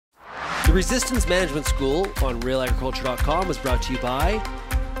The Resistance Management School on RealAgriculture.com is brought to you by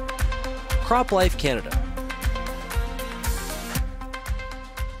CropLife Canada.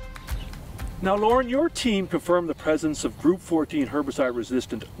 Now, Lauren, your team confirmed the presence of Group 14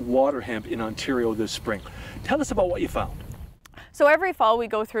 herbicide-resistant water hemp in Ontario this spring. Tell us about what you found. So every fall we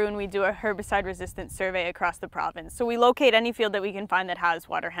go through and we do a herbicide resistance survey across the province. So we locate any field that we can find that has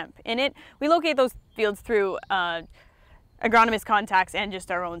water hemp in it. We locate those fields through agronomist contacts and just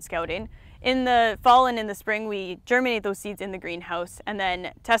our own scouting. In the fall and in the spring, we germinate those seeds in the greenhouse and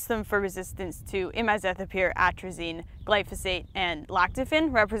then test them for resistance to imazethapyr, atrazine, glyphosate, and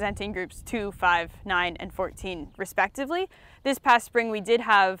lactofen, representing groups 2, 5, 9, and 14 respectively. This past spring, we did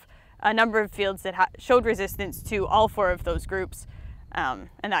have a number of fields that showed resistance to all 4 of those groups, and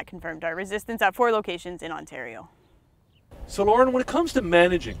that confirmed our resistance at 4 locations in Ontario. So, Lauren, when it comes to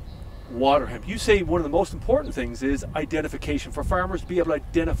managing water hemp, you say one of the most important things is identification, for farmers to be able to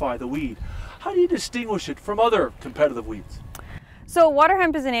identify the weed. How do you distinguish it from other competitive weeds? So water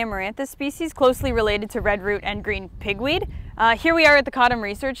hemp is an amaranthus species closely related to red root and green pigweed. Here we are at the Cottam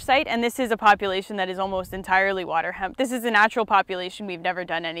Research Site, and this is a population that is almost entirely water hemp. This is a natural population. We've never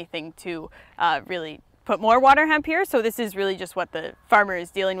done anything to really put more water hemp here, so this is really just what the farmer is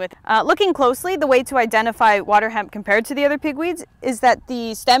dealing with. Looking closely, the way to identify water hemp compared to the other pigweeds is that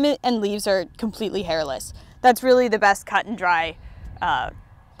the stem and leaves are completely hairless. That's really the best cut and dry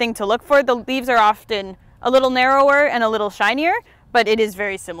thing to look for. The leaves are often a little narrower and a little shinier, but it is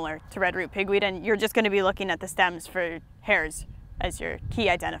very similar to red root pigweed, and you're just going to be looking at the stems for hairs as your key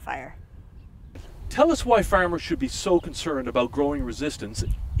identifier. Tell us why farmers should be so concerned about growing resistance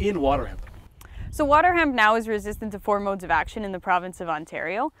in water hemp. So water hemp now is resistant to 4 modes of action in the province of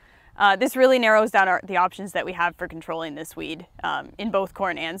Ontario. This really narrows down the options that we have for controlling this weed in both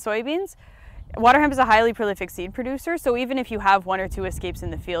corn and soybeans. Water hemp is a highly prolific seed producer, so even if you have 1 or 2 escapes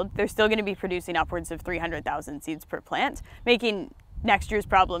in the field, they're still going to be producing upwards of 300,000 seeds per plant, making next year's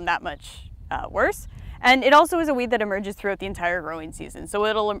problem that much worse. And it also is a weed that emerges throughout the entire growing season. So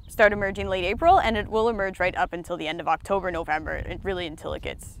it'll start emerging late April, and it will emerge right up until the end of October, November, really until it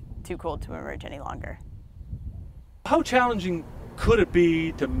gets too cold to emerge any longer. How challenging could it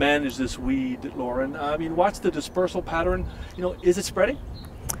be to manage this weed, Lauren? I mean, what's the dispersal pattern? You know, is it spreading?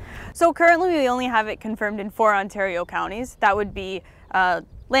 So currently we only have it confirmed in 4 Ontario counties. That would be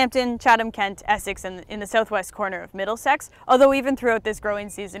Lambton, Chatham, Kent, Essex, and in the southwest corner of Middlesex. Although even throughout this growing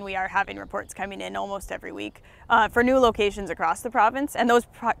season, we are having reports coming in almost every week for new locations across the province, and those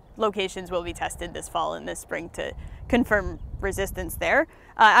locations will be tested this fall and this spring to confirm resistance there.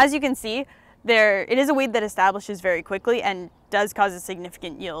 As you can see, it is a weed that establishes very quickly and does cause a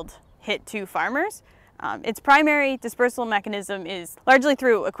significant yield hit to farmers. Its primary dispersal mechanism is largely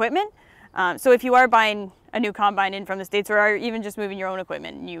through equipment. So if you are buying a new combine in from the States, or are even just moving your own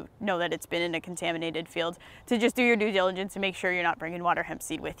equipment and you know that it's been in a contaminated field, to just do your due diligence and make sure you're not bringing water hemp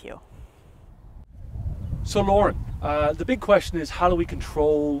seed with you. So Lauren, the big question is, how do we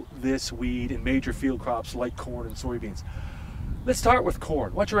control this weed in major field crops like corn and soybeans? Let's start with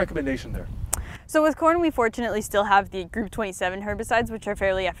corn. What's your recommendation there? So with corn, we fortunately still have the Group 27 herbicides, which are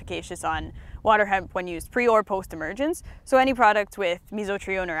fairly efficacious on water hemp when used pre or post emergence. So any product with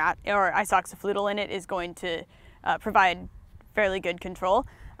mesotrione or isoxafludel in it is going to provide fairly good control.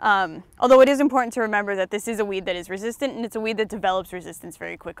 Although it is important to remember that this is a weed that is resistant, and it's a weed that develops resistance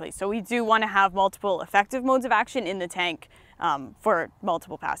very quickly. So we do want to have multiple effective modes of action in the tank for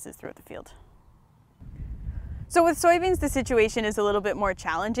multiple passes throughout the field. So with soybeans, the situation is a little bit more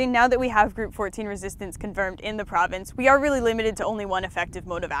challenging. Now that we have Group 14 resistance confirmed in the province, we are really limited to only 1 effective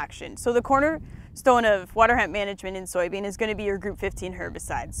mode of action. So the cornerstone of water hemp management in soybean is going to be your Group 15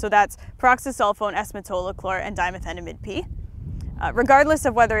 herbicides. So that's pyroxasulfone, S-metolachlor, and dimethenamide P. Regardless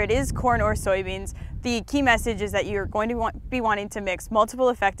of whether it is corn or soybeans, the key message is that you're going to be wanting to mix multiple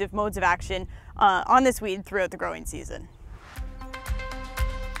effective modes of action on this weed throughout the growing season.